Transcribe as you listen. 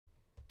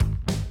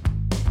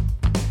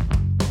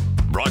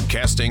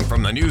Broadcasting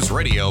from the News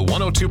Radio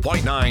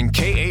 102.9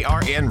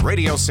 KARN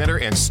Radio Center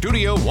and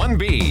Studio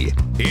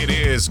 1B, it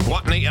is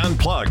Gwatney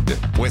Unplugged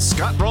with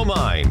Scott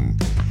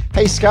Romine.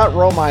 Hey, Scott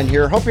Romine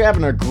here. Hope you're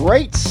having a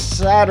great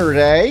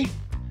Saturday.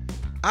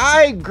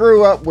 I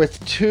grew up with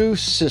two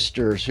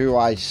sisters who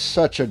I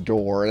such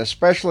adore, and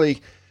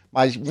especially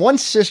my one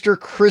sister,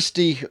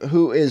 Christy,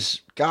 who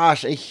is, a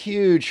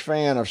huge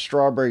fan of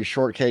Strawberry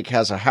Shortcake,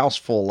 has a house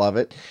full of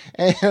it.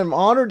 And I'm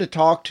honored to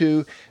talk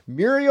to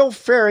Muriel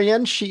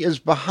Fahrion. She is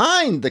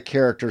behind the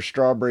character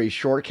Strawberry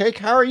Shortcake.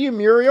 How are you,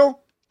 Muriel?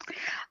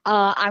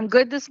 I'm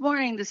good this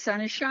morning. The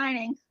sun is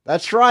shining.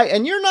 That's right.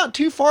 And you're not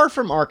too far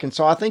from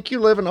Arkansas. I think you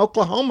live in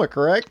Oklahoma,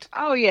 correct?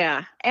 Oh,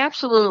 yeah,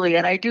 absolutely.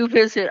 And I do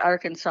visit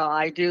Arkansas.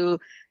 I do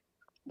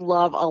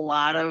love a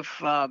lot of,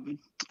 a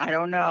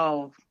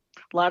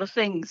lot of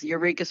things.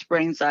 Eureka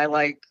Springs, I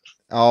like.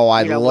 Oh,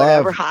 I love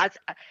whatever hot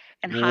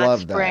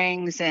love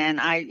springs. That.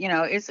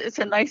 And it's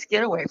a nice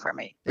getaway for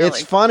me. Really.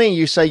 It's funny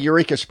you say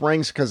Eureka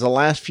Springs because the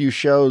last few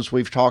shows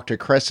we've talked to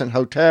Crescent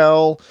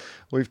Hotel.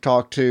 We've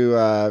talked to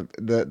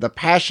the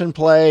Passion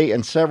Play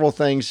and several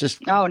things.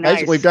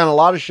 Nice. We've done a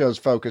lot of shows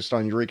focused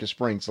on Eureka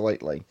Springs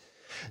lately.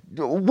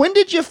 When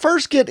did you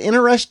first get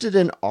interested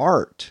in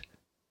art?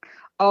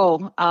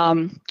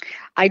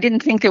 I didn't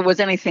think there was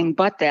anything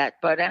but that.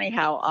 But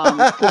anyhow,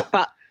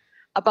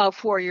 about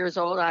 4 years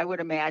old, I would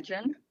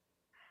imagine,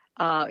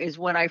 is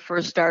when I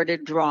first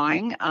started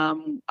drawing.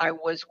 I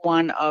was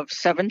one of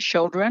 7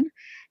 children.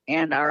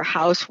 And our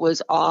house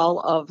was all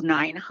of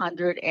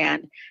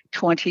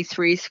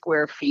 923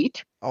 square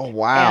feet. Oh,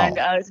 wow.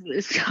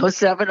 And so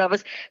 7 of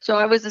us. So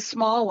I was a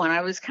small one.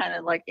 I was kind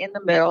of like in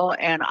the middle,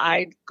 and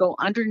I'd go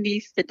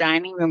underneath the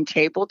dining room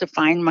table to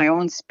find my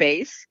own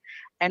space.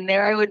 And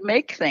there I would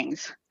make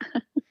things.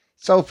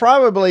 So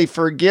probably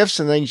for gifts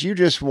and things, you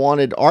just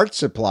wanted art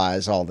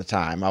supplies all the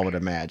time, I would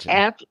imagine.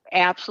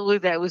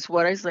 Absolutely. That was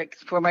what I was like.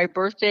 For my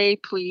birthday,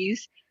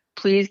 please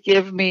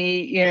give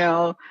me,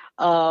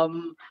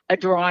 a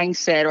drawing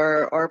set,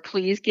 or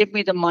please give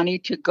me the money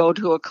to go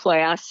to a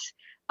class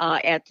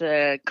at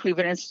the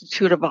Cleveland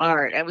Institute of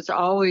Art. It was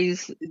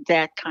always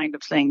that kind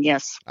of thing.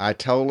 Yes. I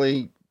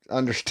totally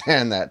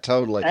understand that.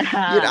 Totally.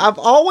 I've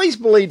always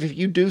believed if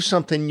you do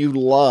something you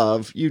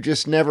love, you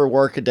just never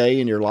work a day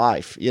in your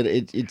life.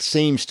 It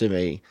seems to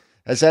me.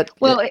 Has that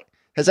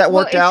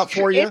worked out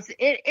for you?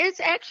 It's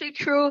actually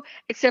true,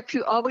 except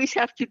you always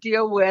have to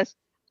deal with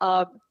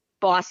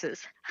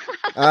bosses.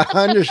 I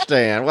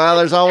understand. Well,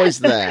 there's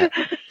always that.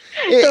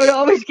 So it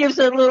always gives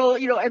a little,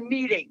 and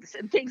meetings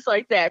and things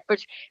like that.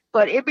 But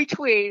in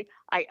between,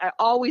 I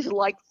always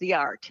liked the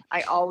art.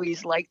 I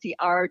always liked the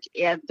art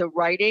and the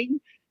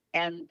writing,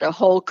 and the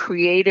whole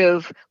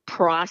creative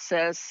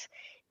process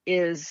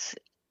is,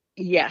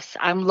 yes,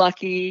 I'm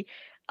lucky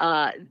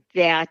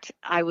that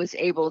I was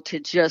able to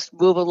just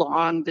move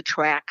along the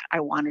track I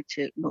wanted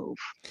to move.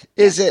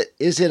 Is it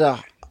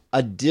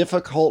a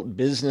difficult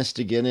business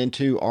to get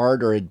into,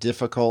 art, or a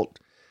difficult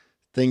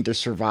thing to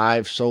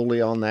survive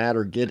solely on that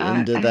or get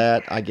into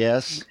that, I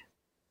guess?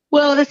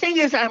 Well, the thing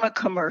is, I'm a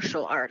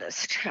commercial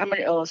artist. I'm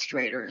an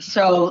illustrator.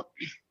 So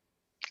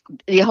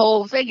the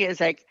whole thing is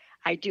like,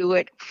 I do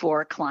it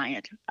for a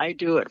client. I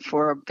do it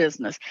for a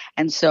business.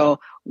 And so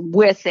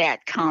with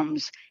that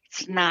comes,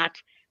 it's not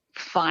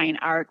fine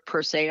art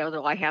per se,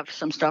 although I have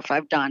some stuff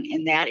I've done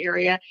in that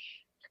area.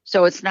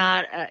 So it's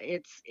not,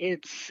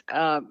 it's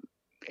a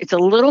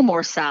little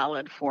more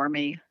solid for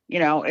me.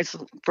 It's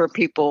for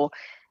people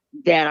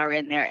that are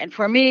in there. And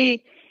for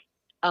me,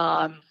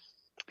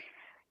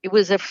 it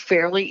was a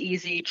fairly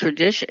easy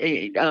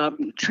tradition,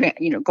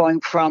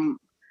 going from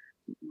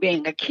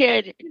being a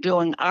kid,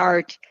 doing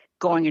art,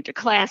 going into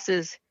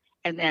classes,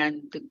 and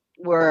then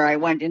where I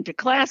went into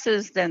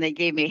classes, then they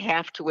gave me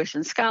half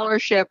tuition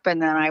scholarship,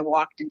 and then I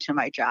walked into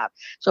my job.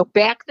 So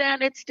back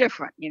then it's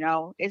different,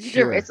 it's Sure.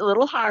 different. It's a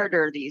little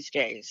harder these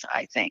days,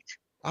 I think.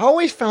 I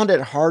always found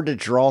it hard to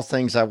draw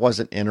things I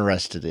wasn't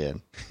interested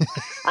in.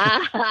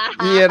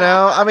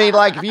 I mean,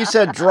 like if you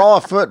said draw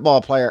a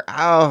football player,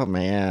 oh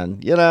man,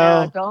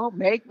 don't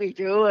make me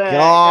do it.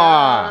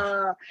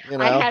 God,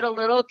 I had a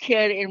little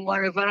kid in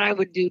one of when I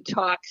would do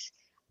talks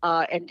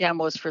and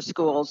demos for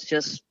schools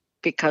just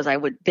because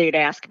they'd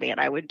ask me and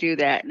I would do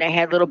that. And I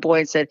had a little boy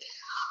and said,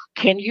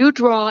 "Can you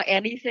draw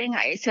anything?"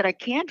 I said, "I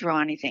can't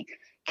draw anything."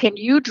 "Can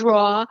you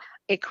draw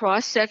a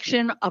cross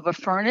section of a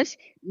furnace?"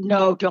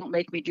 "No, don't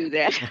make me do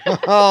that."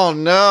 Oh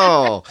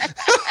no.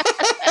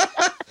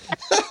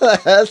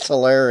 That's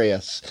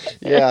hilarious.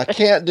 Yeah, I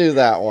can't do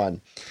that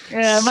one.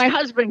 Yeah, my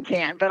husband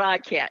can, but I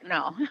can't.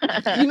 No.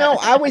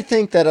 I would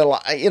think that a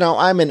lot,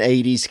 I'm an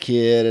 80s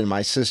kid and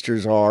my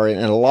sisters are,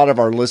 and a lot of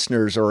our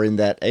listeners are in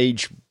that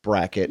age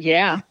bracket.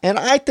 Yeah. And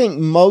I think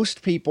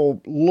most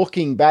people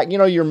looking back,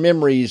 your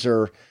memories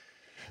are,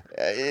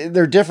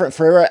 they're different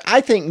forever.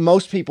 I think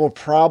most people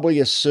probably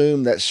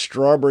assume that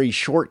Strawberry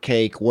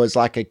Shortcake was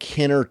like a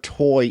Kenner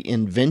toy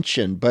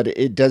invention, but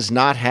it does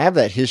not have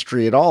that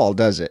history at all,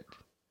 does it?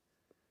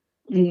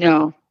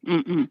 No.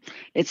 Mm-mm.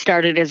 It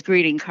started as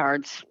greeting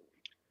cards.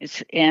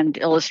 and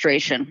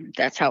illustration.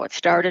 That's how it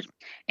started.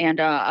 And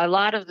a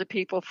lot of the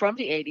people from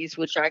the 80s,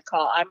 which I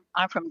call,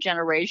 I'm from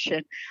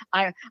generation,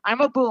 I'm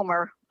a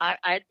boomer. I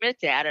admit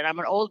that, and I'm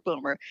an old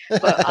boomer.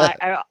 But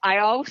I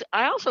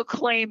also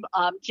claim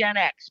Gen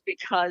X,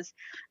 because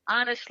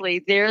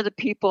honestly, they're the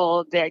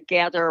people that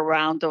gather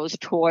around those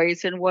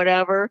toys and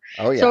whatever.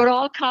 Oh, yeah. So it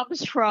all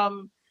comes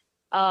from,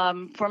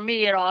 for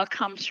me, it all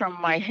comes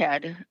from my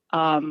head,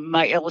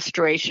 my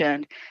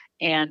illustration,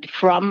 and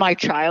from my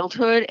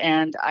childhood.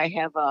 And I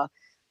have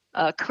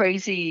a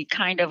crazy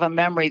kind of a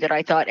memory that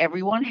I thought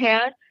everyone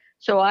had.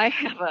 So I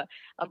have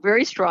a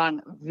very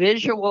strong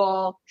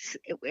visual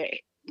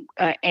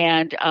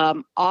and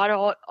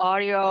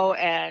audio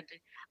and,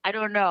 I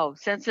don't know,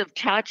 sense of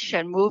touch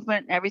and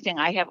movement and everything.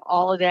 I have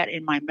all of that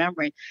in my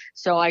memory.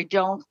 So I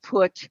don't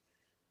put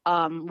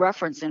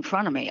reference in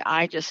front of me.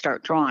 I just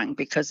start drawing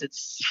because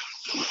it's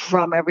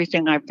from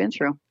everything I've been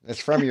through.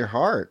 It's from your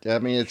heart. I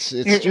mean, it's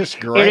just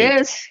great.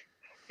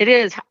 It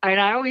is. And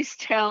I always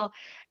tell,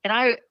 and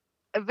I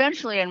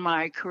eventually in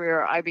my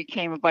career, I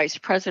became a vice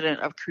president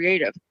of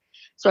creative.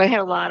 So I had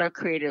a lot of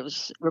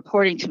creatives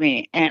reporting to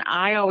me. And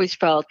I always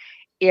felt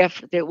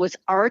if there was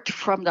art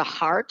from the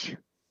heart,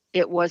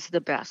 it was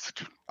the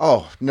best.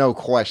 Oh, no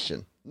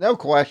question. No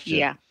question.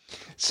 Yeah.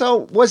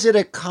 So was it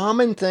a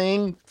common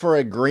thing for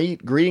a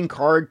greeting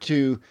card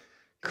to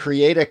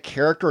create a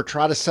character or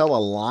try to sell a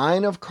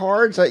line of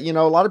cards? You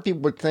know, a lot of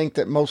people would think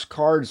that most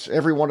cards,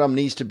 every one of them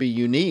needs to be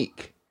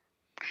unique.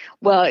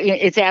 Well,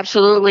 it's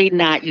absolutely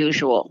not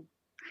usual.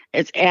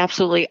 It's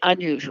absolutely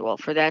unusual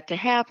for that to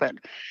happen.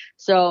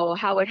 So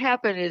how it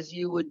happened is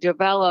you would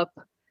develop,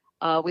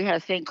 we had a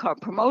thing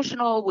called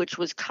promotional, which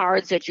was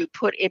cards that you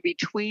put in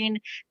between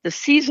the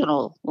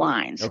seasonal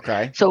lines.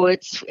 Okay. So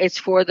it's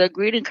for the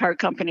greeting card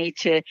company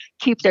to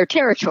keep their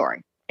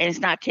territory, and it's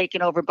not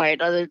taken over by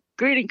another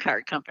greeting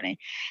card company.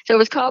 So it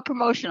was called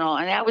promotional,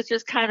 and that was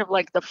just kind of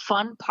like the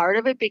fun part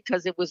of it,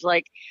 because it was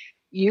like,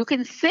 you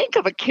can think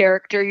of a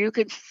character, you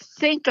can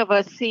think of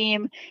a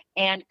theme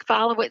and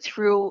follow it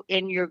through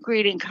in your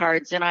greeting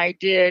cards. And I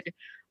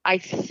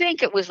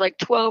think it was like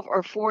 12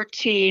 or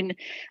 14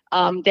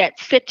 that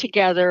fit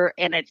together,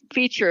 and it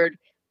featured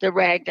the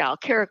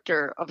ragdoll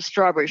character of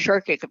Strawberry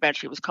Shortcake.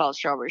 Eventually it was called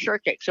Strawberry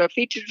Shortcake. So it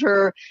featured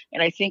her,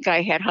 and I think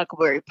I had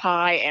Huckleberry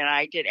Pie, and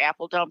I did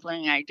Apple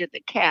Dumpling, and I did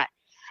the cat.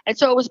 And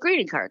so it was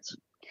greeting cards.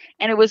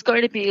 And it was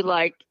going to be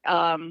like,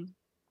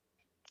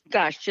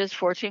 just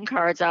 14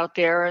 cards out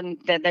there, and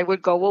then they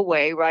would go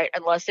away, right?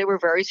 Unless they were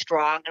very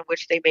strong, in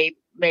which they may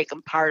make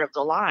them part of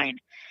the line.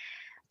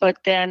 But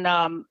then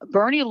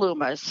Bernie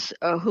Loomis,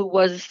 who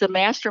was the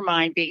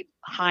mastermind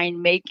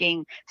behind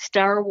making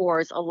Star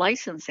Wars a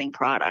licensing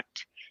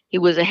product, he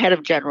was the head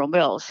of General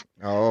Mills.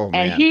 Oh,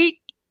 man.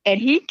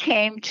 And he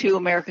came to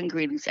American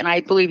Greetings, and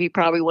I believe he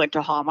probably went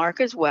to Hallmark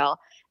as well,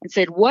 and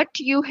said, "What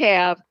do you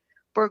have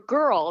for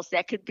girls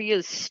that could be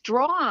as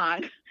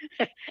strong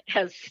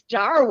as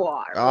Star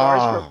Wars, or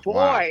as for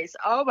boys?"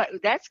 Wow. Oh, my,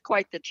 that's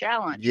quite the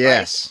challenge.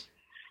 Yes. Right?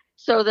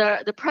 So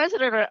the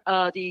president,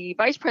 the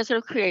vice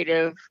president of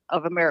creative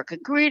of American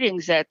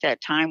Greetings at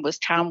that time was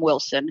Tom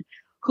Wilson,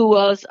 who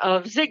was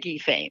of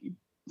Ziggy fame.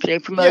 So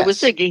you're familiar with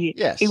Ziggy?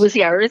 Yes. He was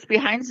the artist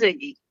behind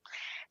Ziggy.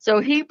 So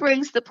he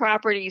brings the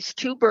properties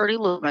to Bernie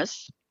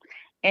Loomis,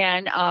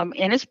 and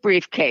in his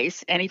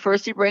briefcase, and he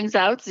brings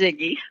out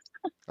Ziggy.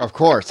 Of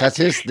course, that's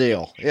his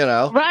deal, you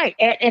know. Right,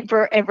 and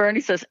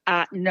Bernie says,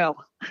 "No."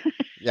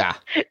 Yeah.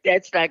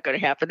 That's not going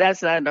to happen.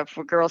 That's not enough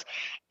for girls.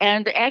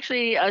 And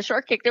actually,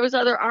 Shortcake, there was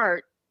other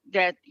art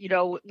that, you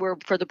know, were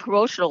for the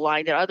promotional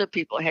line that other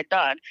people had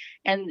done.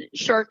 And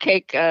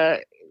Shortcake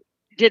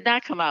did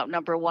not come out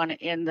number one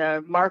in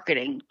the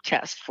marketing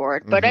test for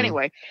it. But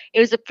anyway, it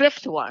was the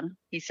fifth one,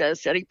 he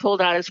says, that he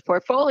pulled out his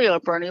portfolio.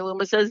 And Bernie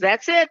Loomis says,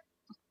 "That's it.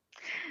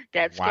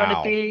 That's going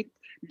to be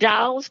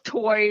dolls,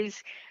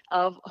 toys,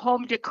 of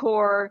home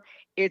decor.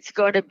 It's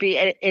going to be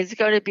an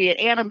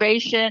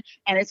animation,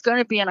 and it's going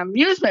to be an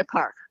amusement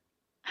park."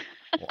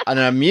 An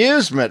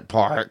amusement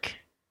park?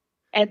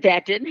 And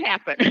that didn't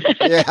happen.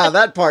 Yeah,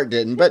 that part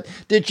didn't. But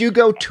did you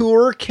go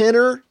tour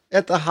Kenner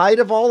at the height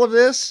of all of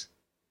this?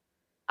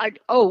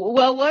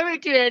 Well, what I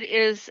did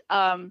is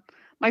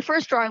my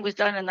first drawing was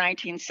done in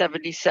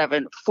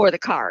 1977 for the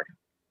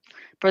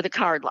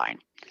card line.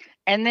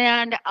 And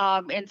then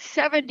in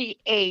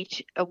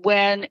 78,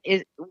 when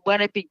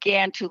it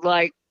began to,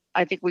 like,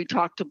 I think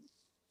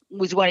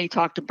was when he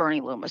talked to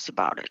Bernie Loomis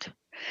about it.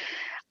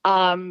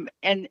 And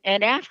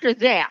after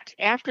that,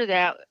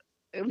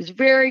 it was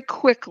very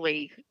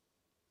quickly,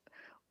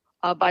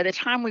 by the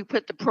time we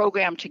put the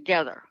program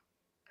together,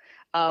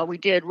 we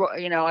did,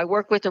 you know, I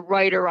worked with a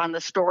writer on the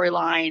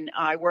storyline.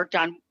 I worked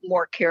on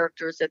more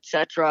characters,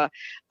 etc.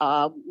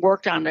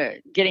 Worked on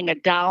getting a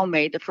doll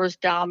made. The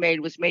first doll made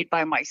was made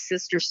by my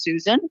sister,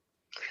 Susan.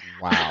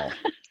 Wow.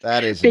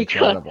 That is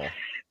incredible.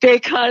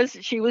 Because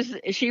she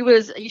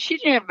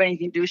didn't have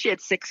anything to do. She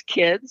had 6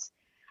 kids.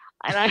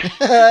 And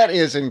that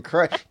is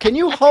incredible. Can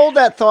you hold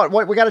that thought?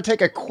 We got to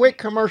take a quick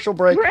commercial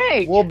break.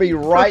 Great. We'll be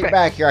right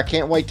back here. I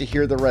can't wait to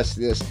hear the rest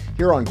of this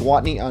here on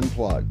Gwatney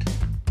Unplugged.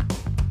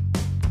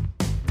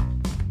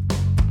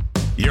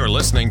 You're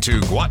listening to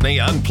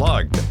Gwatney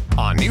Unplugged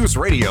on News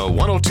Radio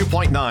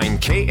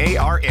 102.9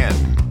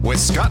 KARN with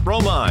Scott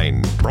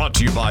Romine. Brought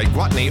to you by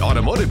Gwatney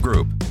Automotive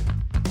Group.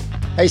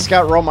 Hey,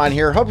 Scott Romine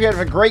here. Hope you have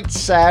a great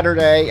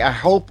Saturday. I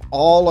hope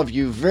all of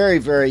you very,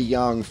 very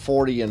young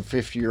 40 and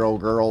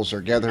 50-year-old girls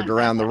are gathered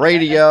around the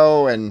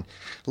radio and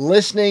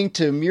listening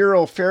to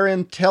Muriel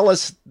Fahrion tell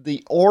us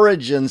the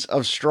origins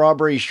of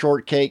strawberry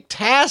shortcake,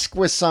 tasked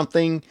with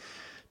something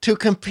to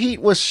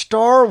compete with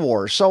Star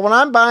Wars. So when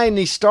I'm buying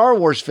these Star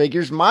Wars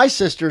figures, my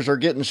sisters are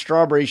getting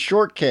strawberry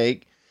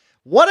shortcake.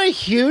 What a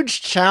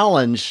huge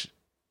challenge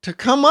to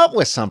come up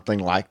with something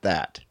like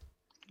that.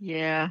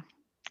 Yeah,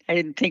 I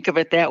didn't think of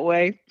it that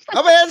way.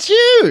 I mean, it's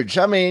huge.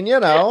 I mean,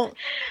 and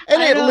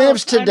it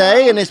lives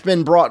today, and it's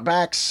been brought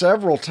back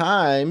several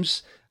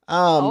times.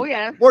 Oh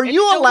yeah. Were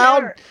you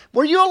allowed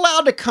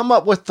to come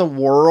up with the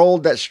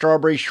world that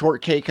Strawberry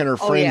Shortcake and her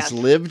friends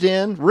lived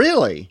in?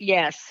 Really?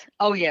 Yes.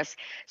 Oh yes.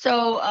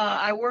 So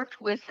I worked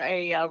with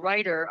a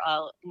writer,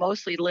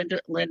 mostly Lynn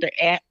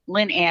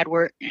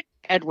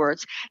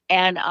Edwards,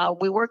 and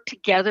we worked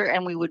together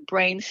and we would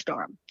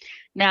brainstorm.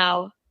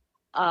 Now,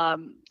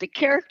 the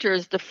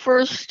characters, the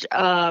first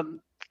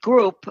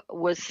group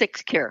was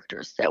 6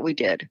 characters that we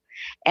did,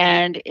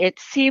 and it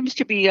seems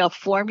to be a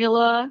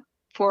formula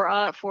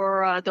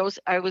for those.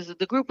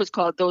 The group was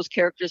called Those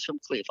Characters from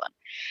Cleveland.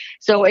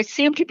 So it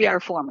seemed to be our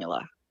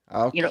formula.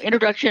 Okay.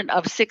 Introduction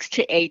of 6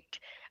 to 8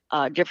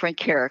 different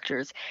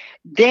characters.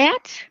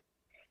 That,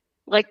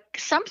 like,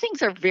 some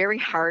things are very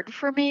hard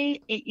for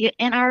me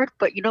in art,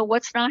 but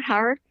what's not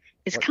hard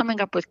is coming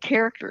up with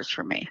characters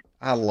for me.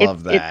 I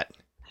love that.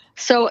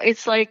 So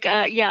it's like,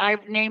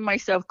 I've named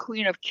myself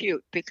Queen of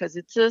Cute because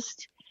it's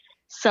just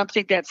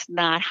something that's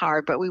not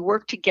hard, but we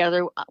work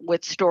together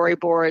with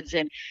storyboards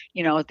and,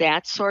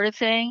 that sort of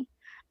thing.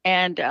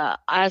 And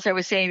as I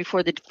was saying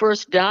before, the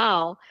first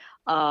doll,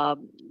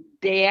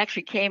 they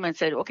actually came and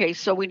said, okay,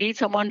 so we need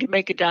someone to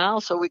make a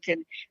doll so we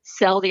can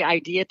sell the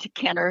idea to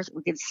Kenners.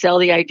 We can sell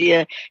the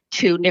idea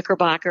to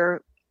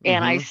Knickerbocker.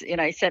 And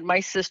I said,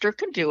 my sister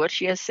can do it.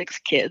 She has 6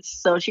 kids,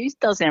 so she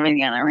does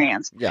everything on her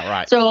hands. Yeah,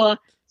 right.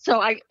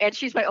 And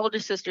she's my older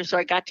sister, so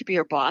I got to be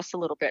her boss a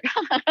little bit.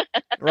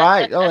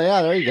 Right. Oh,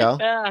 yeah, there you go.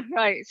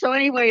 Right. So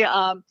anyway,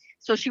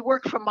 so she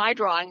worked for my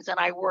drawings, and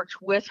I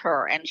worked with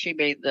her, and she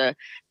made the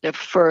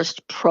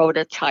first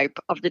prototype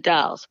of the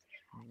dolls.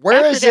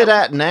 Where is it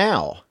at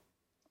now?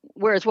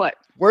 Where's what?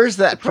 Where's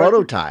that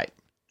prototype?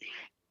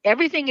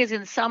 Everything is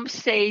in some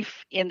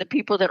safe in the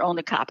people that own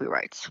the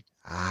copyrights.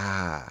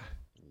 Ah,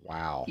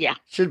 wow. Yeah.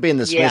 Should be in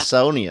the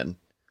Smithsonian.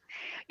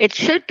 It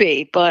should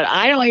be, but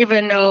I don't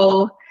even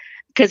know.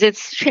 Because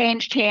it's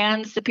changed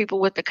hands, the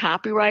people with the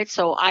copyrights.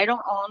 So I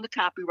don't own the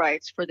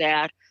copyrights for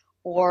that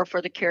or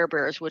for the Care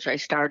Bears, which I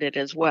started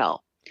as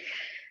well.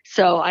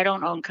 So I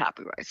don't own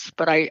copyrights.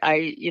 But I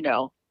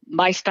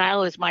my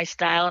style is my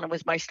style, and it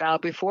was my style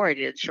before I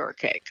did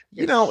Shortcake.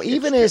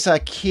 Even as a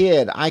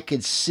kid, I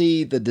could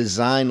see the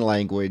design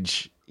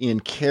language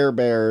in Care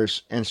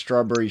Bears and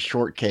Strawberry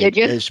Shortcake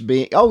as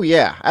being, oh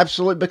yeah,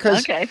 absolutely.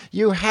 Because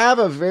you have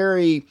a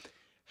very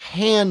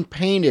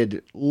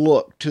hand-painted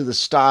look to the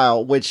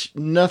style, which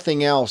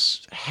nothing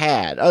else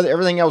had.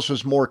 Everything else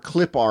was more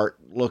clip art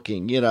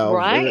looking,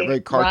 very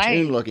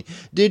cartoon looking.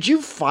 Did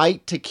you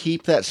fight to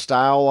keep that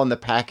style on the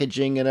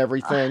packaging and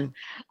everything?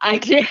 I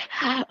did.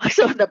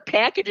 So the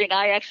packaging,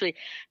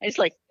 it's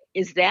like,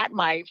 is that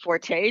my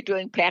forte,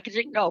 doing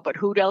packaging? No, but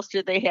who else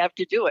did they have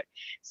to do it?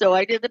 So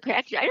I did the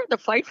packaging. I didn't have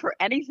to fight for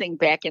anything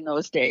back in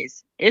those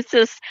days. It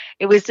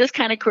was just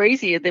kind of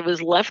crazy. It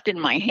was left in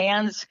my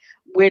hands,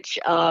 which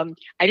I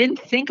didn't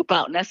think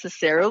about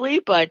necessarily,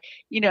 but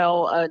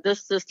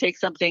this just takes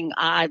something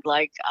odd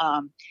like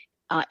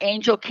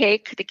Angel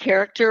Cake, the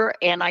character,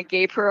 and I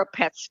gave her a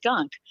pet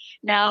skunk.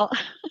 Now,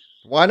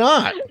 why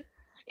not?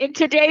 In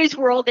today's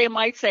world, they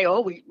might say,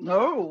 "Oh,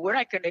 we're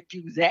not going to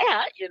do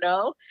that,"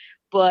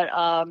 But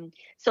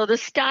so the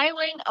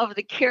styling of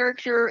the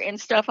character and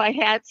stuff, I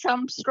had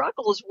some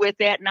struggles with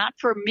that, not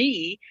for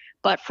me,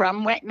 but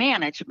from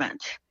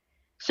management.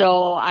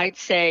 So I'd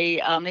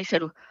say, they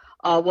said,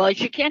 well,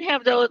 she can't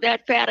have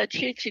that fat a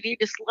cheek. You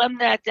need to slim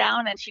that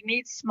down, and she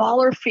needs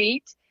smaller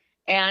feet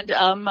and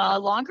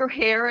longer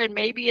hair, and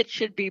maybe it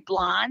should be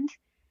blonde.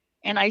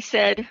 And I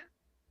said,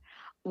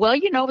 well,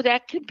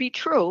 that could be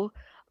true.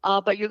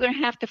 But you're going to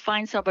have to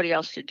find somebody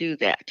else to do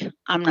that.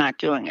 I'm not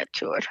doing it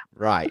to it.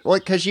 Right. Well,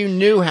 because you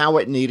knew how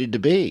it needed to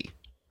be.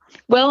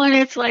 Well, and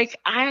it's like,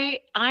 I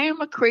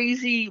am a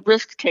crazy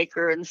risk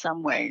taker in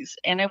some ways.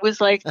 And it was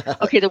like,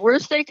 okay, the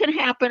worst that can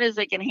happen is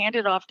they can hand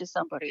it off to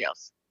somebody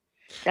else.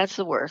 That's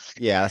the worst.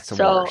 Yeah, that's the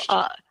worst.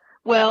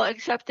 Well,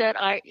 except that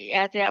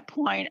at that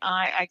point,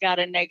 I got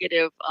a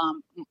negative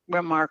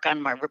remark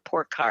on my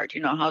report card.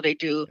 You know how they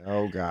do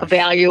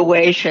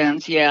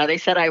evaluations. Yeah, they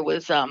said I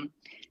was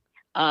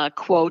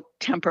quote,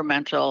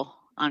 temperamental,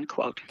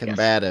 unquote.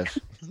 Combative.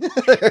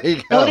 There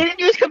you go. No, they didn't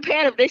use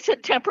combative. They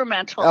said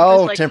temperamental.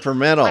 Oh,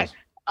 temperamental.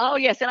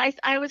 Yes. And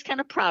I was kind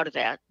of proud of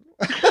that.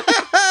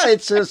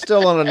 It's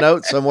still on a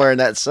note somewhere in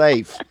that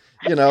safe.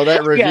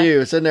 That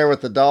review. It's in there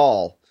with the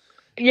doll.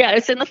 Yeah,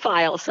 it's in the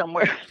file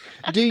somewhere.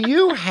 Do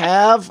you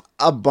have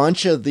a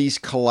bunch of these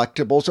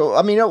collectibles? So,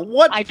 I mean,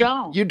 what? I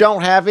don't. You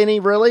don't have any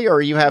really,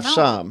 or you have No,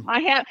 some? I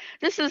have.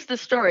 This is the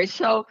story.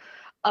 So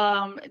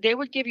they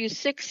would give you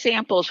 6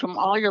 samples from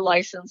all your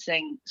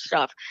licensing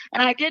stuff.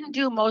 And I didn't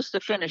do most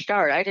of finished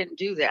art. I didn't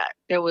do that.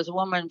 There was a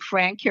woman,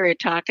 Fran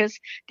Kiriatakis,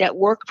 that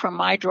worked from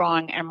my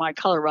drawing and my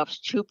color roughs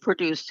to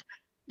produce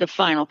the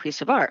final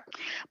piece of art.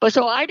 But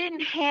so I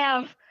didn't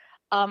have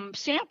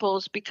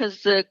samples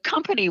because the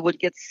company would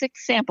get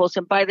 6 samples.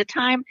 And by the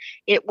time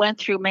it went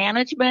through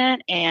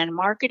management and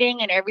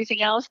marketing and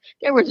everything else,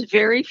 there was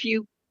very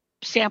few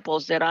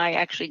samples that I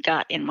actually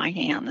got in my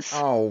hands.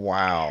 Oh,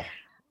 wow.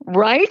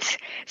 Right?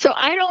 So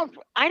I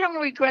don't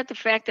regret the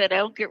fact that I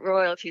don't get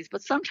royalties,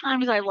 but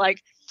sometimes I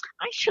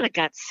should have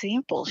got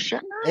samples,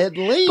 shouldn't I? At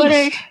least.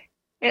 But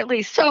at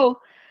least. So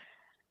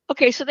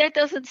okay, so that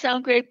doesn't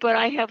sound great, but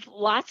I have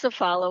lots of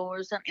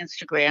followers on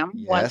Instagram,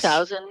 Yes.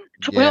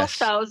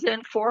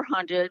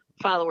 12,400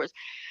 followers.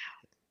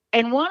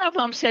 And one of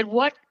them said,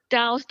 "What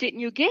dolls didn't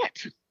you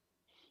get?"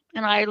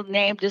 And I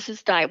named, this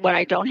is what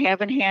I don't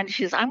have in hand.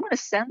 She says, "I'm going to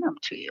send them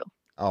to you."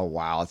 Oh,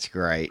 wow. That's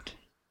great.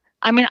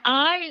 I mean,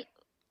 I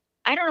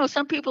don't know.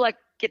 Some people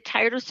get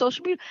tired of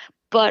social media,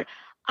 but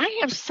I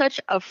have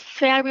such a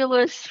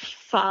fabulous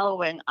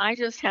following. I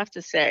just have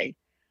to say,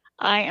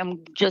 I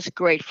am just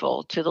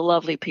grateful to the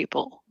lovely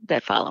people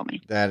that follow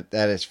me. That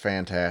is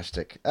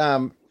fantastic.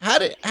 How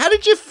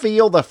did you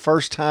feel the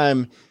first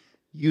time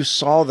you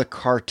saw the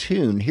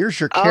cartoon? Here's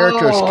your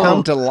characters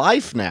come to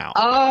life now.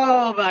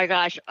 Oh my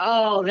gosh.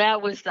 Oh,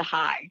 that was the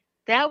high.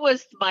 That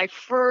was my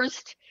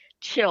first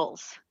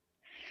chills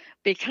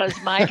because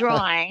my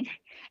drawing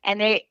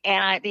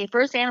the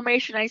first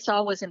animation I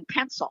saw was in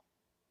pencil.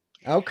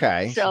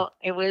 Okay. So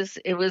it was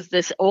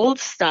this old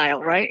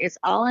style, right? It's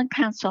all in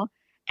pencil.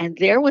 And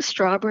there was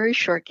Strawberry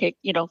Shortcake,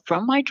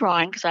 from my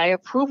drawing, because I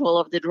approval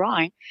of the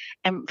drawing,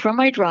 and from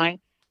my drawing,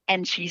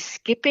 and she's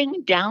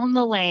skipping down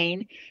the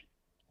lane,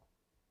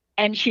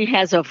 and she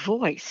has a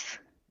voice.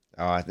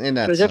 Oh, I think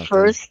that's for the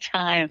first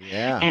time.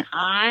 Yeah. And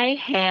I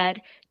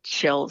had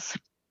chills.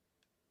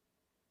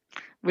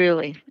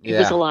 Really, it Yeah.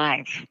 was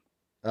alive.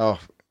 Oh,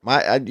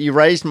 you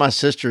raised my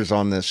sisters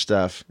on this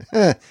stuff.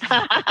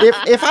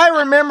 if I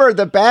remember,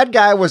 the bad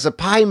guy was a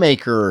pie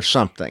maker or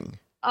something.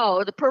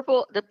 Oh, the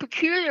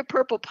peculiar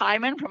purple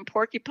pieman from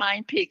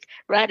Porcupine Peak.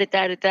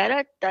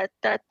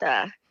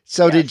 Ra-da-da-da-da-da-da-da.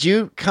 So Yes. did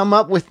you come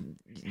up with?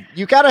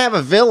 You got to have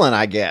a villain,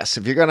 I guess,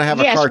 if you're going to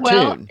have a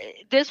cartoon. Well,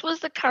 this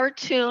was the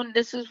cartoon.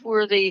 This is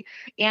where the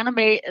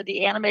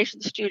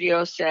animation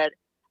studio said,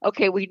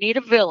 "Okay, we need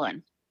a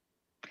villain,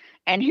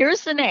 and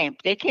here's the name."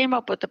 They came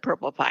up with the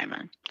purple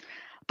pieman,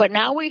 but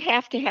now we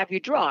have to have you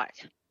draw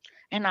it.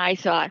 And I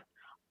thought,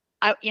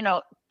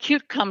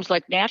 cute comes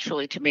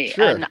naturally to me,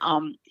 Sure. and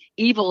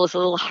evil is a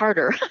little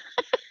harder.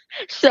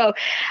 So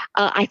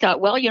I thought,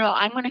 well,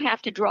 I'm going to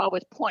have to draw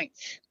with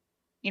points,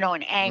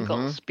 and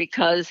angles,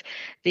 because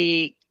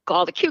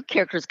all the cute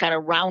characters kind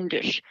of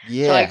roundish.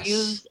 Yes. So I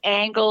used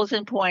angles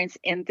and points,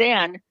 and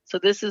then, so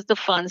this is the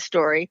fun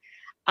story.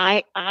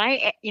 I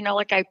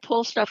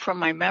pull stuff from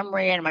my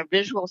memory and my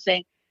visual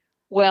thing.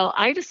 Well,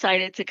 I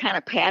decided to kind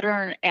of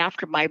pattern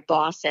after my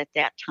boss at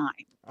that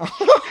time.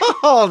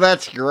 Oh,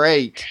 that's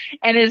great.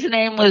 And his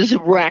name was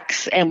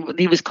Rex, and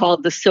he was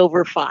called the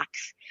Silver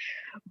Fox.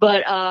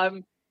 But,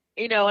 and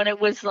it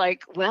was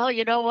like, well,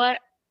 you know what?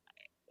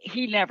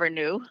 He never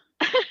knew.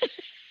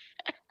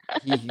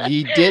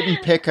 He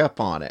didn't pick up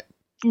on it.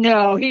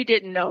 No, he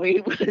didn't know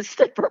he was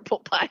the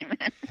purple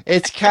pieman.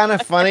 It's kind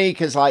of funny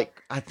because, I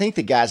think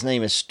the guy's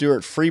name is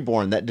Stuart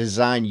Freeborn that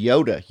designed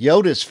Yoda.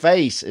 Yoda's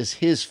face is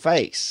his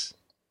face.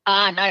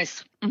 Ah,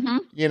 nice.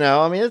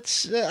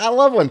 Mm-hmm. I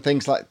love when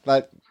things like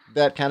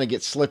that kind of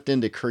get slipped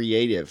into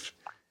creative.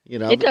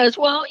 It does.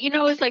 Well,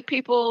 it's like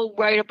people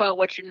write about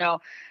what you know.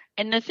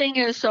 And the thing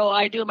is, so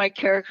I do my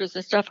characters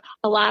and stuff.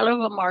 A lot of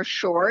them are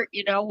short,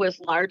 with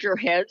larger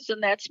heads,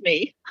 and that's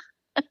me.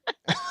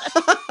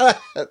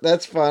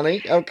 That's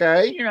funny.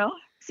 Okay.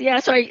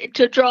 So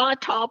to draw a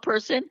tall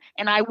person,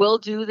 and I will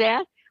do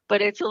that,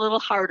 but it's a little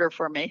harder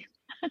for me.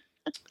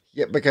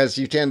 Yeah, because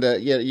you tend to,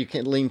 you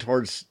can lean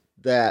towards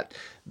that.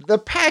 The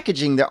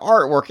packaging, the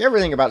artwork,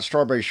 everything about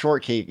Strawberry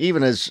Shortcake,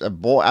 even as a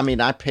boy,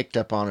 I picked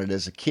up on it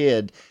as a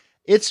kid.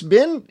 It's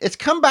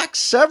come back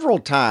several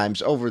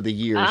times over the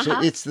years.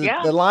 It's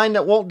the line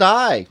that won't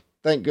die.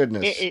 Thank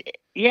goodness.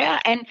 Yeah,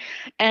 and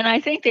I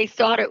think they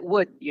thought it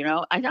would.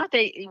 I thought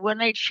when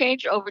they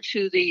changed over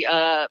to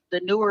the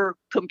newer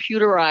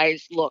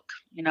computerized look,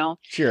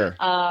 Sure.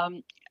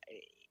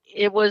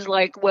 It was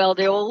like, well,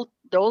 the old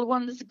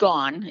one's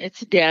gone,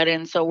 it's dead,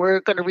 and so we're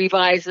going to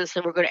revise this,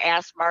 and we're going to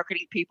ask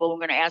marketing people, we're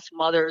going to ask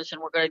mothers,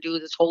 and we're going to do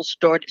this whole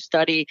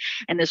study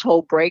and this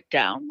whole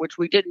breakdown, which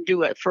we didn't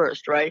do at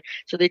first, right?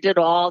 So they did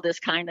all this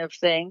kind of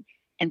thing.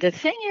 And the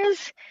thing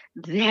is,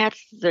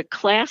 that's the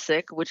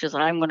classic, which is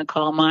I'm going to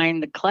call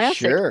mine the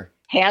classic, Sure.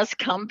 has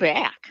come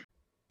back.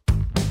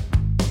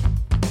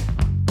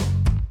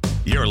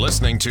 You're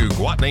listening to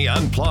Gwatney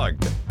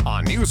Unplugged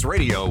on News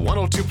Radio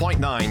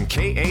 102.9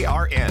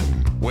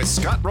 KARN with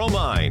Scott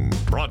Romine,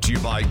 brought to you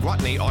by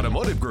Gwatney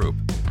Automotive Group.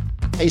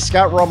 Hey,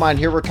 Scott Romine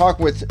here. We're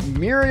talking with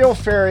Muriel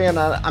Fahrion.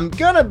 I'm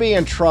going to be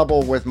in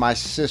trouble with my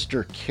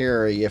sister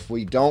Carrie if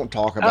we don't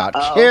talk about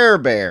Care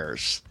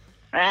Bears.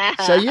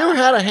 So you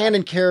had a hand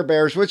in Care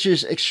Bears, which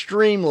is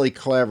extremely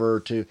clever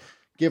to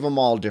give them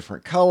all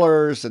different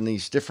colors and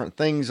these different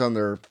things on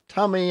their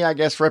tummy, I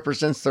guess,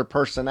 represents their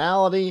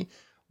personality.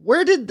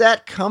 Where did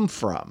that come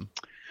from?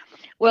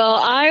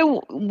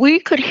 Well, we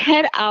could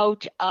head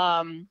out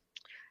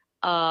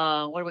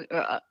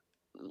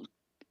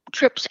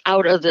trips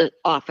out of the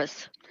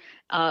office,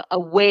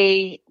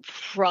 away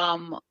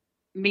from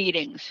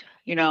meetings,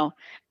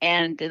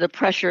 and the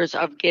pressures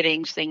of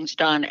getting things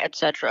done,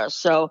 etc.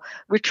 So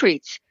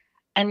retreats,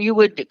 and you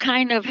would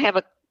kind of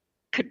have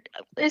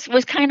this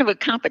was kind of a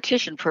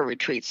competition for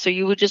retreats. So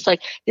you would just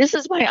like, this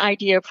is my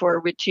idea for a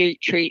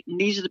retreat, and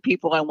these are the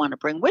people I want to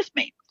bring with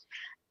me.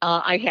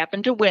 I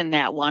happened to win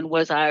that one.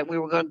 We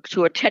were going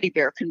to a teddy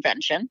bear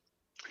convention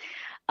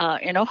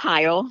in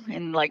Ohio,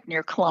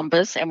 near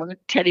Columbus, and we're going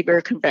to teddy bear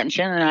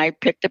convention. And I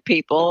picked the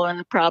people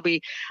and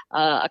probably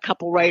a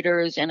couple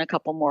writers and a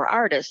couple more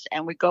artists.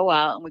 And we go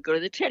out and we go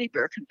to the teddy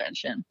bear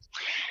convention.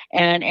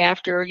 And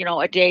after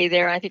a day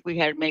there, I think we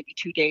had maybe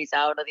 2 days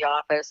out of the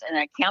office. And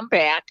I came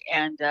back,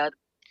 and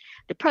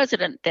the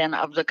president then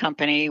of the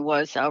company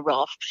was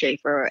Ralph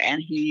Schaefer,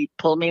 and he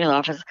pulled me in the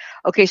office.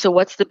 Okay, so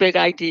what's the big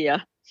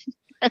idea?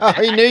 Oh,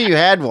 he knew you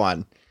had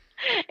one.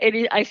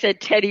 And I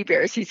said, teddy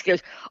bears. He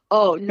goes,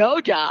 oh,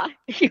 no, Da.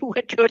 You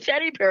went to a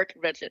teddy bear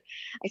convention.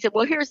 I said,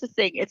 well, here's the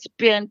thing. It's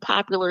been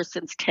popular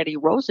since Teddy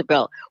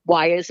Roosevelt.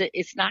 Why is it?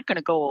 It's not going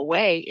to go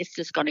away. It's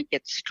just going to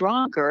get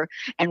stronger.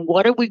 And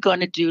what are we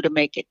going to do to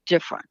make it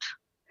different?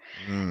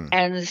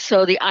 And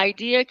so the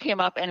idea came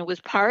up, and it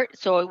was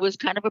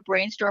kind of a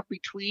brainstorm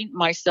between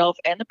myself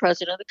and the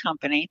president of the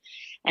company.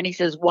 And he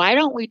says, why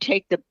don't we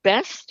take the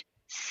best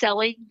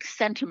selling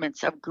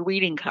sentiments of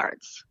greeting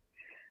cards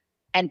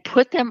and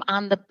put them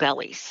on the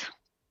bellies?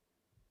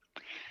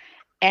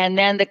 And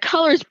then the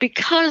colors,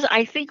 because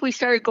I think we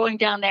started going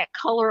down that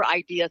color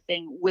idea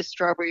thing with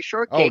Strawberry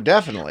Shortcake. Oh,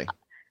 definitely.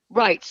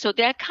 Right. So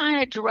that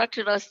kind of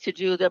directed us to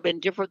do them in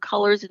different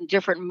colors and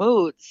different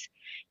moods,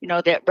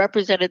 that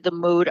represented the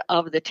mood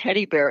of the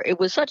teddy bear. It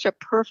was such a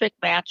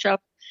perfect matchup.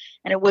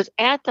 And it was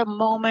at the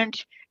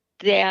moment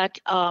that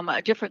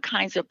different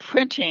kinds of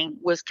printing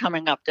was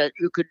coming up that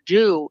you could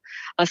do.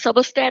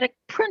 Subostatic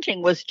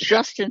printing was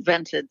just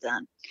invented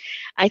then.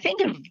 I think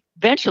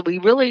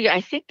eventually,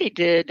 I think they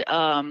did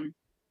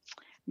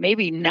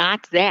maybe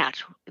not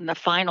that in the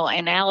final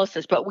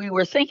analysis, but we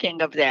were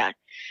thinking of that.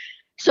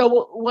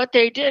 So what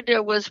they did,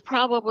 there was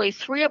probably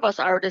 3 of us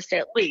artists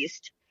at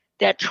least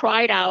that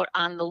tried out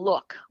on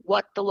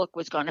what the look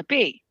was going to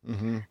be.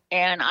 Mm-hmm.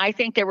 And I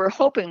think they were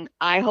hoping,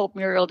 I hope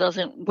Muriel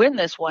doesn't win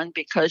this one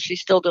because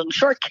she's still doing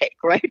Shortcake,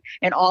 right?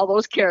 And all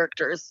those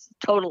characters,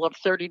 total of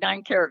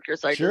 39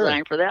 characters I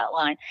designed for that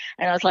line.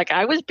 And I was like,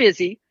 I was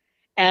busy.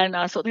 And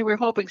so they were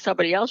hoping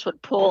somebody else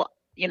would pull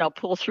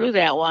through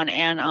that one.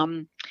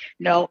 And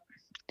no,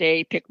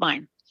 they picked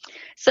mine.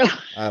 So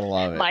I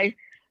love it. My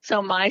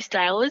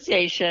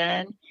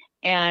stylization,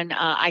 and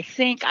I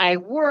think I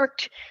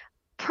worked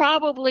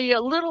probably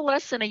a little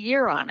less than a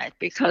year on it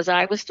because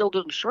I was still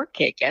doing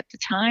Shortcake at the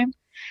time.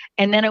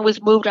 And then it was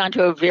moved on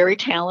to a very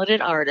talented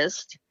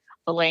artist,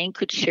 Elaine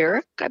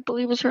Kucherik, I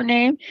believe was her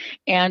name.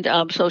 And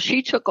so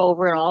she took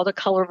over, and all the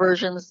color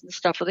versions and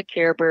stuff of the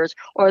Care Bears,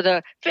 or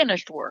the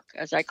finished work,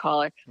 as I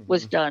call it,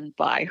 was done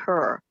by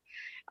her.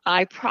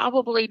 I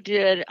probably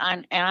did,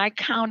 and I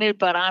counted,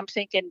 but I'm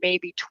thinking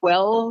maybe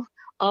 12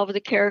 of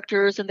the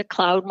characters and the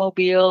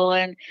Cloudmobile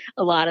and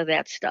a lot of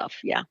that stuff.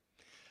 Yeah.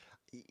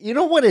 You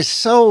know what is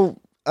so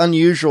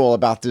unusual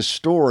about this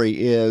story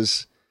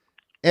is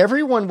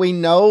everyone we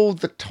know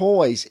the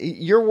toys.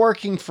 You're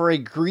working for a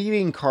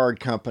greeting card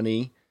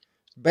company,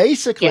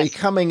 basically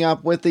coming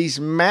up with these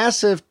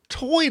massive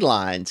toy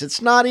lines.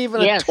 It's not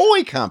even a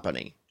toy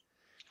company.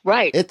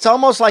 Right. It's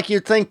almost like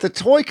you'd think the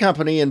toy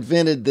company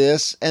invented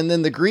this and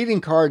then the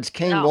greeting cards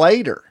came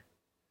later.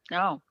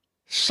 No.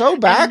 So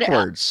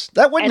backwards.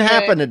 That wouldn't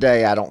happen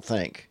today, I don't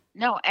think.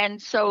 No, and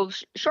so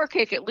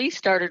Shortcake at least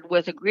started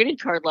with a greeting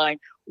card line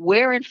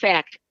where, in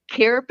fact,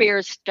 Care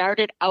Bears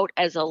started out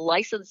as a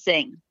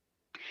licensing.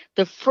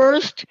 The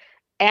first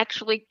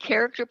actually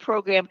character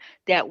program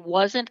that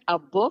wasn't a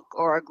book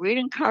or a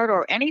greeting card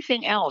or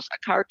anything else, a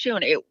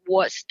cartoon. It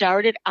was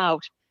started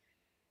out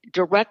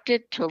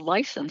directed to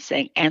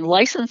licensing, and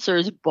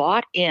licensors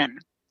bought in.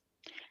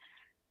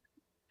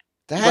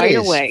 That right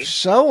is away.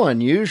 So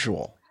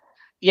unusual.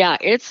 Yeah,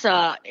 it's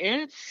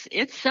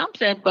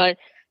something. But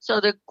so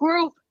the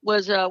group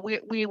was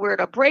we were at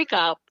a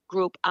breakout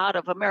group out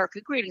of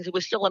American Greetings. It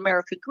was still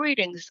American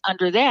Greetings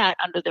under the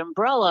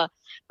umbrella,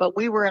 but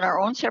we were in our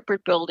own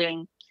separate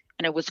building,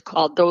 and it was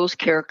called Those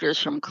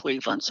Characters from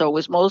Cleveland. So it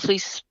was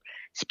mostly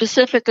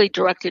specifically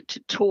directed to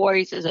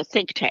toys as a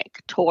think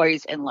tank,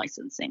 toys and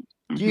licensing.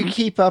 Do you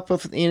keep up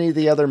with any of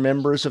the other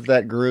members of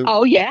that group?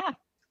 Oh, yeah.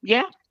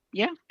 Yeah.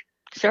 Yeah,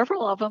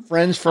 several of them.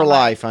 Friends for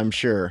life, I'm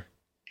sure.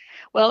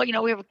 Well,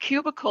 we have a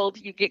cubicle.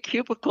 You get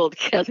cubicle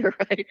together,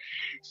 right?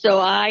 So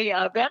I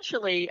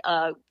eventually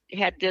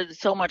did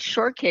so much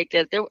shortcake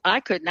that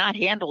I could not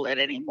handle it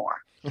anymore.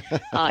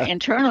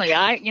 Internally,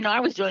 I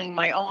was doing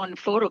my own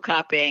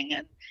photocopying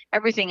and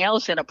everything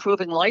else and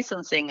approving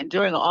licensing and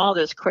doing all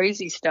this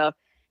crazy stuff.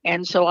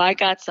 And so I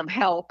got some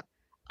help,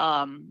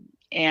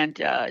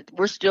 and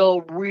we're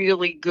still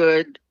really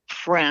good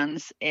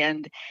friends.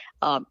 And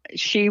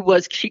she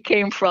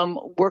came from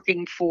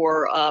working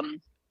for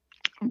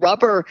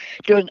rubber,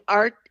 doing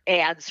art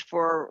ads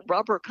for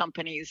rubber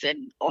companies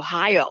in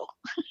Ohio.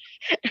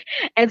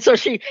 And so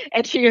she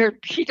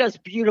does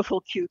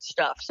beautiful, cute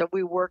stuff. So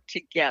we work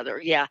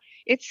together. Yeah,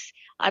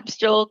 I'm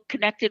still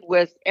connected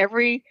with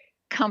every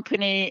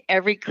company,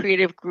 every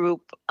creative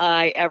group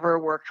I ever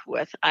worked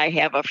with. I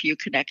have a few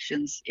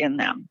connections in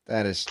them.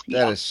 That is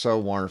so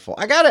wonderful.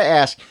 I got to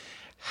ask,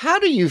 how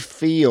do you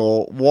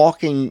feel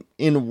walking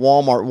in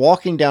Walmart,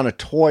 walking down a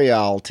toy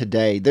aisle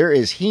today? There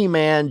is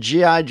He-Man,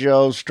 G.I.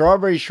 Joe,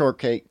 Strawberry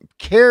Shortcake,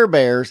 Care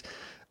Bears.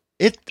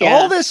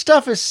 All this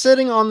stuff is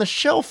sitting on the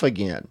shelf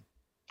again.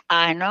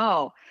 I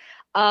know.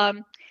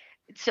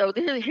 So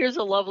here's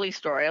a lovely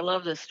story. I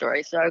love this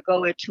story. So I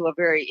go into a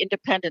very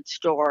independent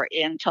store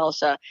in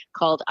Tulsa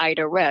called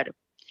Ida Red,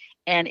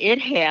 and it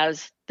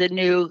has the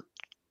new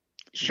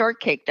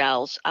Shortcake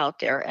dolls out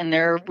there, and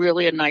they're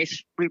really a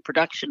nice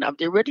reproduction of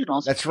the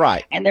originals. That's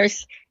right. And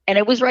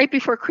it was right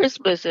before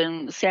Christmas,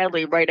 and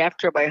sadly, right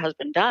after my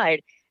husband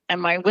died.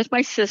 And with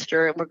my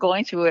sister, and we're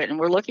going through it, and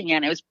we're looking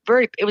at it.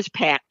 It was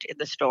packed in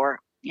the store.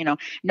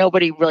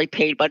 Nobody really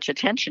paid much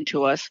attention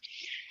to us.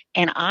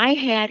 And I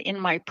had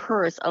in my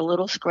purse a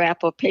little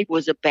scrap of paper. It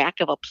was the back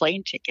of a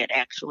plane ticket,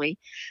 actually.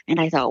 And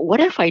I thought, what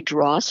if I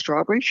draw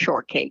Strawberry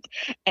Shortcake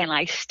and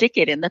I stick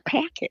it in the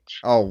package?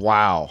 Oh,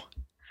 wow.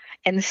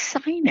 And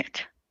sign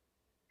it.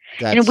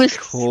 That's and it was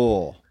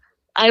cool.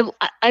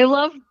 I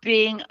love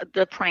being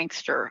the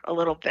prankster a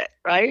little bit,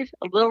 right?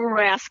 A little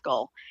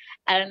rascal.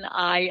 And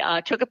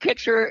I took a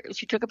picture.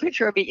 She took a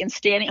picture of me and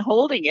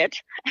holding it,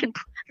 and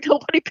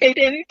nobody paid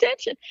any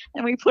attention.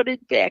 And we put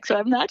it back. So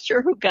I'm not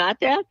sure who got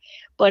that,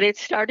 but it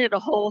started a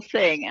whole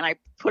thing. And I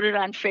put it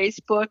on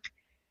Facebook.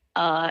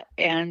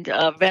 And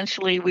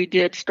eventually we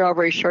did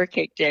Strawberry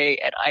Shortcake Day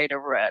at Ida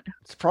Red.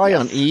 It's probably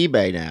on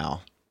eBay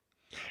now.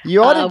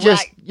 You ought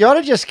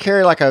to just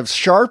carry like a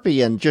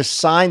Sharpie and just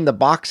sign the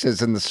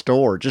boxes in the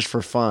store just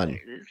for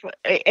fun.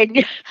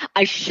 And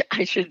I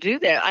should do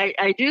that.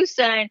 I do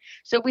sign.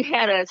 So we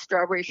had a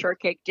Strawberry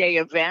Shortcake Day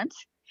event.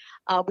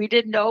 We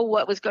didn't know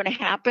what was going to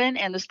happen,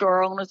 and the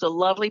store owner is a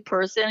lovely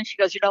person. She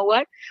goes, you know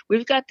what?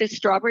 We've got this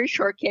strawberry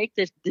shortcake,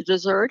 the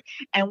dessert,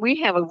 and we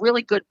have a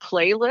really good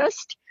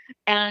playlist,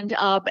 and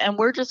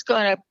we're just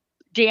going to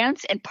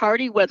dance and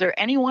party whether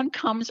anyone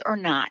comes or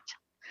not.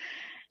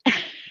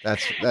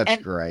 That's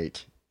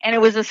great. And it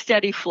was a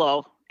steady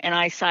flow. And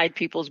I signed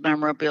people's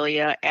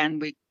memorabilia,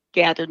 and we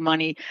gathered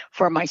money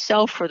for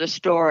myself, for the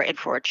store, and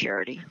for a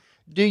charity.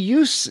 Do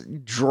you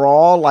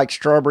draw like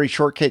strawberry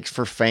shortcakes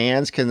for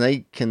fans? Can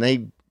they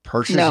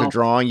purchase a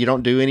drawing? You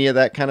don't do any of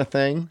that kind of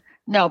thing?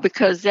 No,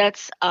 because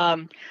that's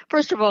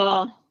first of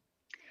all,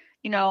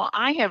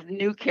 I have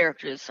new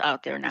characters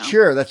out there now.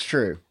 Sure, that's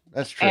true.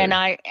 That's true. And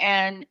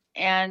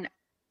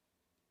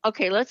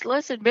okay,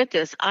 let's admit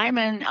this. I'm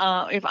in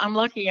if I'm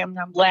lucky, I'm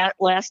the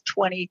last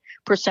 20%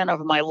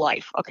 of my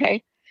life.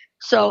 Okay,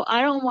 so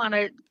I don't want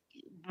to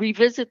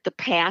revisit the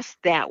past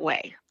that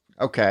way.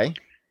 Okay.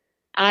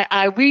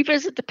 I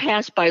revisit the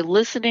past by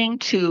listening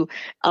to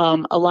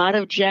a lot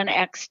of Gen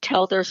X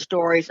tell their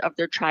stories of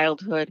their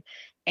childhood,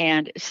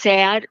 and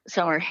sad.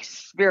 Some are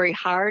very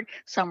hard,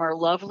 some are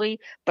lovely,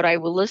 but I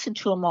will listen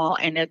to them all,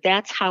 and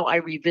that's how I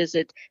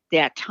revisit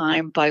that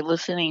time, by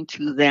listening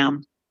to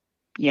them.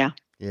 Yeah.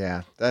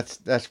 Yeah,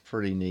 that's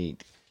pretty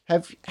neat.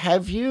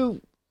 Have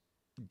you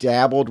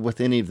dabbled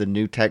with any of the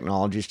new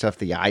technology stuff,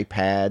 the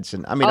iPads?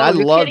 And I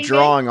love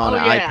drawing on an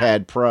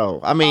iPad Pro.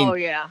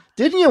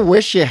 Didn't you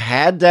wish you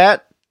had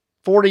that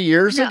 40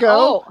 years ago?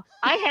 Oh,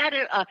 I had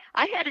it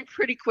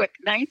pretty quick.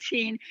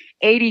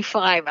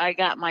 1985, I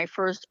got my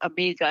first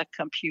Amiga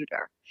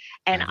computer,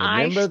 and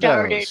I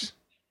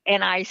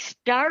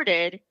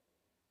started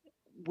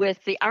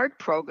with the art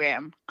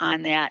program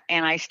on that,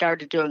 and I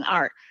started doing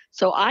art.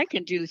 So I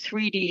can do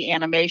 3D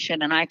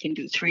animation and I can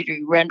do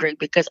 3D rendering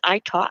because I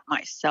taught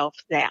myself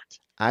that.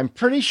 I'm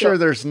pretty sure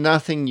there's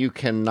nothing you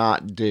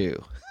cannot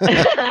do.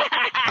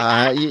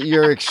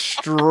 You're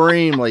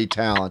extremely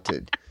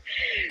talented.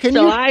 Can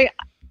you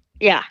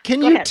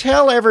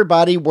tell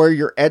everybody where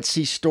your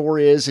Etsy store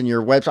is and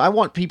your website? I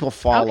want people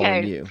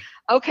following you.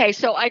 Okay,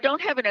 so I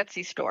don't have an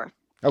Etsy store.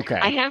 Okay.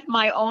 I have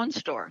my own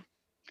store,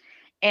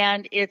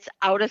 and it's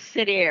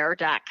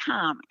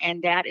outofthinair.com,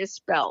 and that is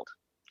spelled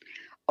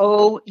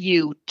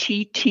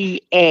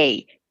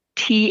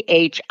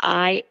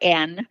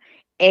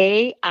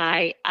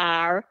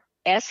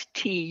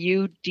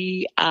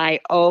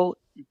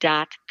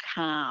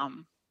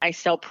I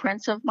sell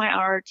prints of my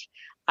art.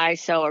 I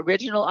sell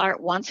original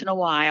art once in a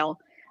while.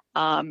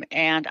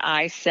 And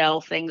I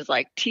sell things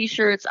like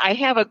T-shirts. I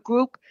have a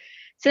group.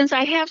 Since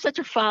I have such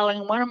a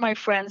following, one of my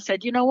friends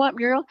said, "You know what,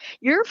 Muriel,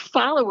 your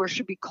followers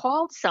should be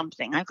called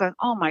something." I go,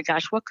 "Oh my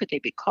gosh, what could they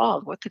be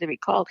called? What could they be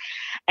called?"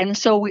 And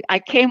so I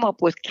came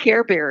up with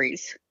Care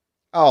Berries.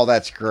 Oh,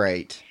 that's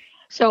great.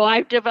 So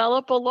I've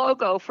developed a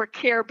logo for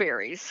Care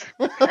Berries.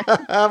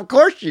 Of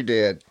course you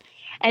did.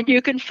 And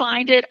you can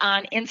find it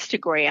on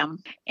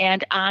Instagram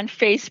and on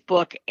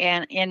Facebook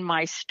and in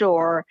my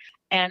store.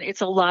 And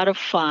it's a lot of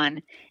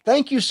fun.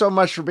 Thank you so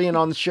much for being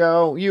on the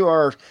show. You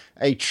are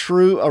a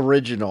true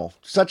original.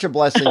 Such a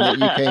blessing that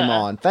you came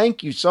on.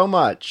 Thank you so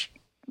much.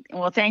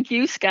 Well, thank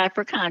you, Scott,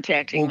 for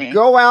contacting me.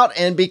 Go out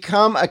and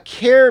become a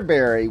Care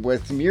Berry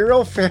with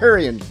Muriel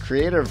Fahrion,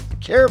 creator of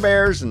Care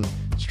Bears and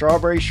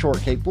Strawberry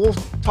Shortcake. We'll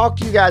talk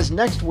to you guys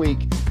next week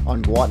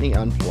on Gwatney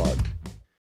Unplugged.